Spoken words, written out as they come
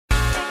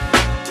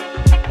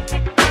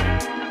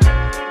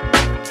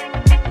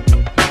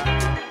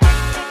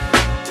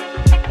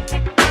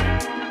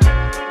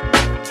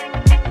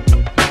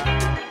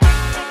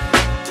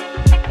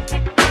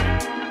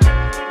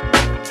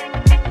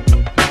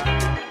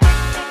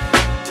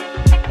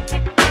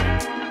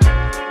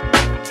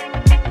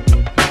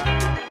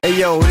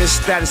Yo, this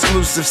that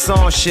exclusive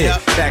song shit.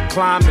 Yep. That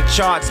climb the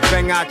charts,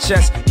 bang our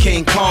chest,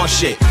 King Kong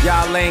shit.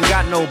 Y'all ain't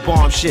got no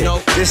bomb shit.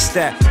 Nope. This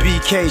that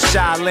BK,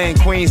 Shaolin,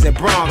 Queens, and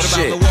Bronx What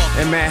about shit. the Walk?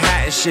 And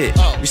Manhattan shit.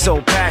 Oh. We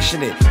so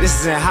passionate. This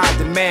is in high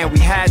demand, we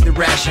had to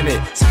ration it.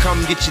 So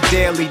come get your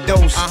daily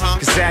dose.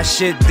 Cause that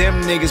shit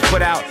them niggas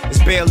put out is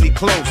barely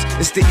close.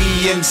 It's the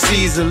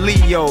EMCs and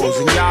Leos.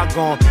 And y'all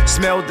gon'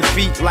 smell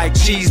defeat like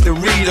cheese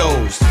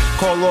Doritos.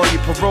 Call all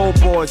your parole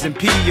boards and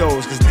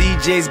POs. Cause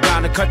DJ's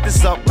bound to cut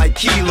this up like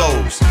kilos.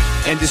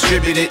 And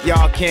distribute it,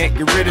 y'all can't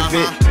get rid of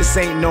it. This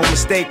ain't no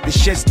mistake, the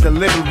shit's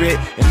deliberate.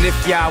 And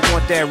if y'all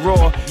want that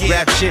raw,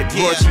 rap shit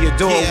brought to your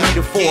door. We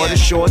the four, the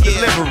sure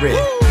deliver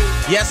it.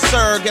 Yes,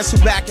 sir, guess who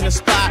back in the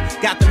spot?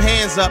 Got them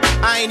hands up,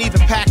 I ain't even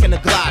packing a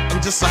Glock.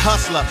 I'm just a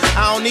hustler,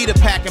 I don't need a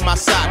pack in my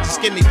sock.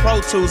 Just give me Pro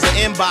Tools, an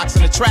inbox,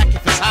 and a track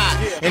if it's hot.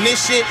 And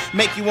this shit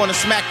make you wanna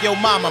smack your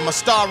mama. My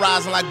star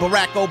rising like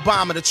Barack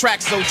Obama, the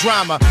track's so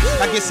drama.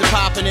 I guess it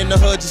poppin' in the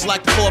hood just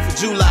like the 4th of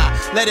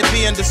July. Let it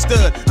be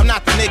understood, I'm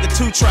not the nigga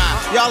to try.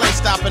 Y'all ain't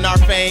stopping our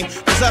fame,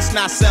 cause us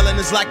not selling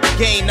is like the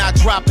game not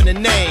dropping the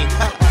name.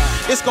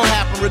 It's gonna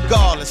happen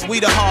regardless, we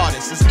the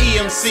hardest. It's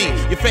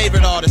EMC, your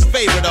favorite artist,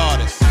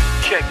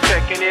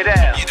 Checking it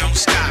out. You don't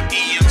stop,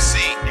 EMC.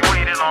 You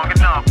waited long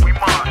enough, we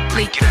must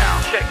Leak it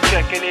out.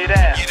 checking it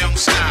out. You don't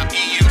stop,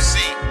 EMC.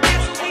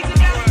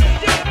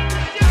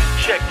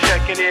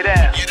 Checking it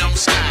out. You don't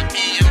stop,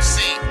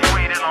 EMC. You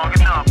waited long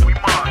enough, we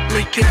must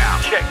Leak it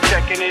out.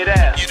 checking it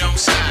out. You don't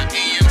stop,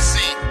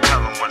 EMC.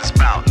 Tell them what it's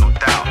about.